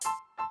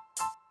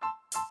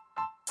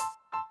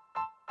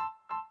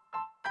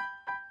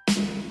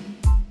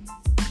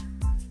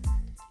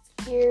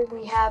here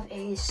we have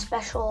a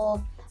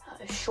special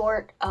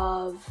short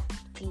of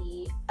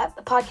the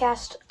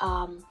podcast.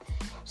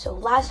 So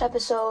last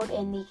episode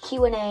in the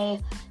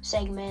Q&A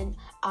segment,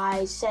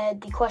 I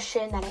said the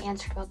question that I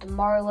answered about the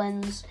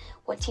Marlins,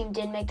 what team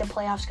didn't make the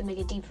playoffs could make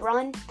a deep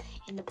run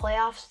in the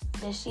playoffs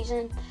this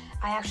season.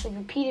 I actually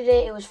repeated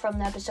it. It was from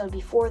the episode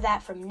before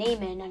that from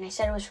Naaman, and I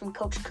said it was from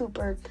Coach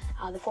Cooper,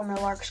 the former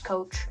Larks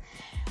coach.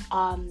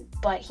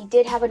 But he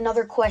did have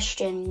another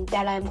question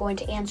that I'm going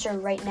to answer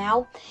right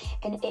now,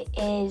 and it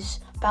is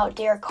about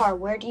Derek Carr.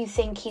 Where do you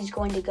think he's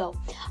going to go?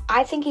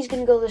 I think he's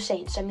going to go to the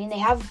Saints. I mean, they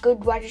have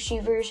good wide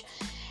receivers.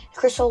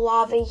 Chris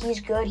Olave,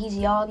 he's good, he's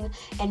young,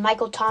 and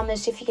Michael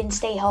Thomas, if he can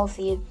stay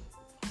healthy.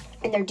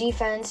 In their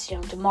defense,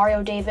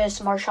 Demario Davis,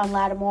 Marshawn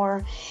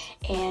Lattimore,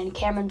 and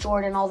Cameron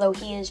Jordan, although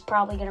he is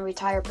probably going to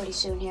retire pretty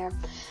soon here.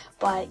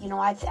 But,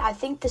 I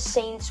think the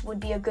Saints would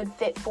be a good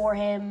fit for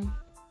him.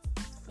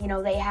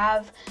 They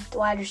have the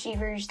wide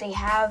receivers. They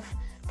have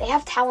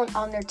talent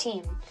on their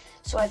team.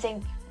 So I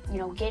think,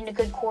 getting a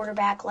good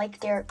quarterback like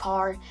Derek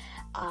Carr,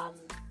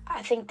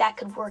 I think that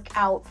could work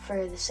out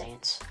for the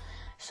Saints.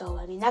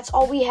 So, that's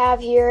all we have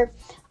here.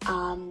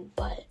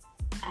 But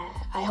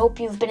I hope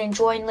you've been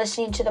enjoying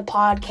listening to the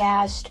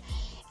podcast,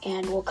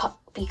 and we'll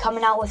be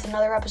coming out with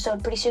another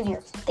episode pretty soon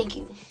here. Thank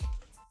you.